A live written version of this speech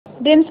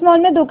Dreams mall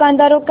में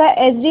दुकानदारों का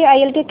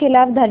एसडीआईएल के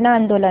खिलाफ धरना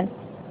आंदोलन।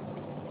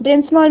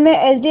 ड्रीम्स मॉल में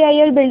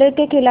एसडीआईएल बिल्डर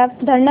के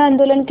खिलाफ धरना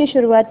आंदोलन की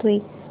शुरुआत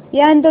हुई।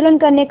 यह आंदोलन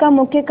करने का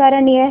मुख्य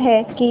कारण यह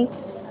है कि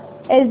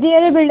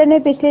एसडीआईएल बिल्डर ने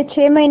पिछले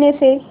 6 महीने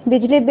से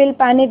बिजली बिल,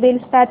 पानी बिल,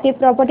 साथ ही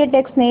प्रॉपर्टी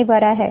टैक्स नहीं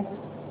भरा है,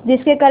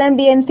 जिसके कारण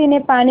बीएमसी ने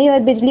पानी और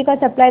बिजली का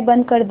सप्लाई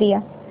बंद कर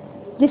दिया,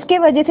 जिसकी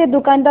वजह से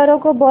दुकानदारों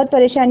को बहुत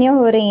परेशानियां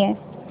हो रही हैं।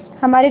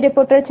 हमारे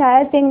रिपोर्टर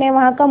छाया सिंह ने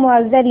वहां का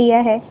मुआवजा लिया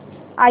है।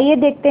 आइए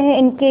देखते हैं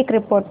इनकी एक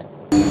रिपोर्ट।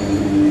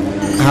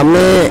 हमने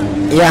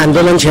ये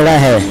आंदोलन छेड़ा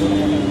है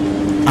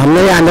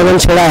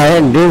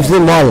ड्रीम्स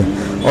मॉल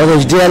और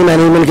एसडीआईएल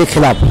मैनेजमेंट के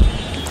खिलाफ।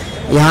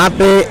 यहाँ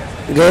पे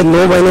गए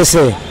 9 महीने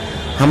से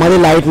हमारी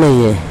लाइट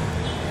नहीं है।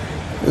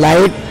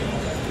 लाइट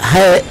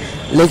है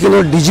लेकिन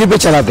वो डीजी पे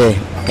चलाते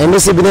हैं।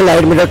 एमएससीबी ने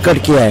लाइट मीटर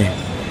कट किया है।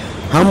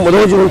 हम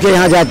रोज उनके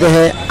यहाँ जाते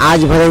हैं,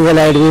 आज भरेंगे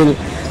लाइट बिल,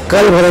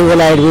 कल भरेंगे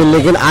लाइट बिल,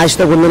 लेकिन आज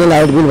तक उन्होंने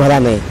लाइट बिल भरा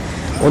नहीं।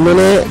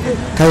 उन्होंने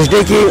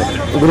थर्सडे की,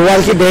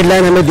 गुरुवार की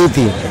डेडलाइन हमें दी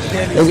थी,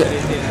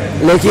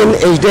 लेकिन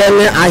एसडीआईएल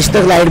ने आज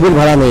तक लाइट बिल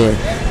भरा नहीं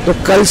है। तो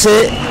कल से,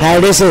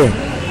 फ्राइडे से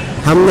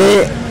हमने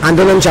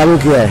आंदोलन चालू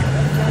किया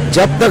है।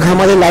 जब तक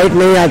हमारी लाइट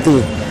नहीं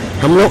आती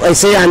हम लोग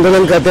ऐसे ही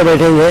आंदोलन करते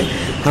बैठेंगे।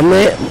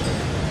 हमने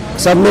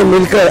सबने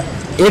मिलकर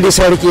ये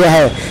डिसाइड किया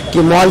है कि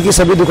मॉल की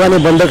सभी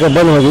दुकानें बंद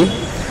होगी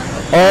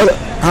और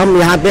हम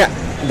यहाँ पे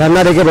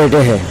धरना देके बैठे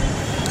हैं।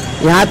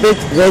 यहाँ पे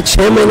गए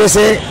 6 महीने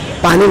से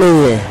पानी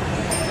नहीं है।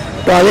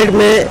 टॉयलेट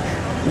में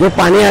जो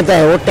पानी आता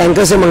है वो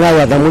टैंकर से मंगाया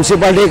जाता है।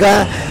 म्यूनसिपालिटी का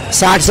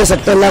 60 से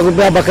 70 लाख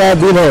रुपया बकाया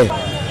बिल है।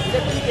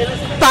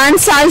 5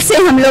 साल से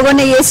हम लोगों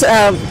ने ये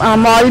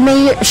मॉल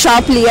में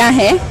शॉप लिया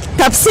है,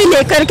 तब से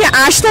लेकर के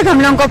आज तक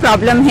हम लोगों को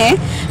प्रॉब्लम है।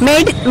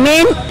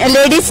 मेन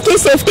लेडीज की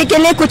सेफ्टी के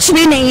लिए कुछ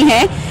भी नहीं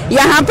है।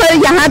 यहाँ पे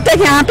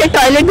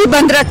टॉयलेट भी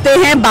बंद रखते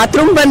हैं,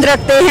 बाथरूम बंद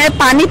रखते हैं,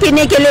 पानी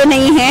पीने के लिए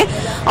नहीं है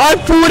और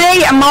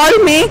पूरे मॉल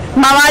में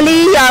मवाली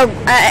या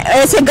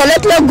ऐसे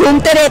गलत लोग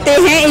घूमते रहते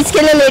हैं।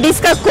 इसके लिए लेडीज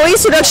का कोई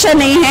सुरक्षा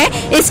नहीं है।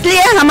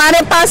 इसलिए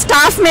हमारे पास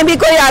स्टाफ में भी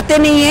कोई आते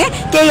नहीं है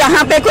कि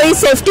यहाँ पे कोई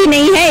सेफ्टी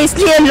नहीं है।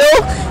 इसलिए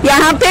लोग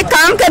यहाँ पे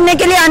काम करने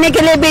के लिए, आने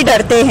के लिए भी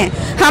डरते हैं।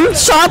 हम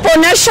शॉप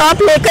ओनर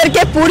शॉप लेकर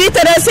के पूरी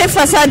तरह से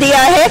फंसा दिया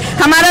है।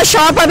 हमारा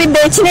शॉप अभी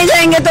बेचने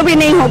जाएंगे तो भी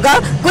नहीं होगा,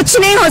 कुछ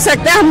नहीं हो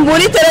सकता। हम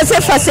बुरी तरह से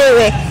फंसे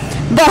हुए,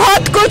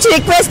 बहुत कुछ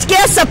रिक्वेस्ट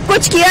किया, सब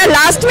कुछ किया।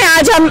 लास्ट में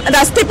आज हम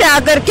रास्ते पे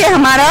आकर के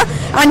हमारा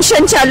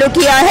अनशन चालू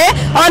किया है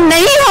और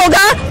नहीं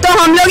होगा तो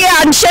हम लोग ये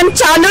अनशन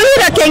चालू ही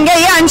रखेंगे।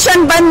 ये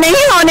अनशन बंद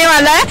नहीं होने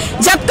वाला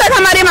है जब तक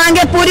हमारी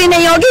मांगे पूरी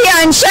नहीं होगी।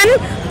 ये अनशन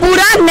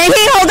पूरा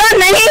नहीं होगा,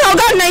 नहीं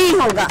होगा, नहीं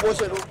होगा।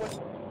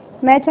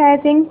 मैं छाया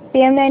सिंह,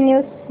 PM9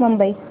 न्यूज़,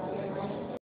 मुंबई।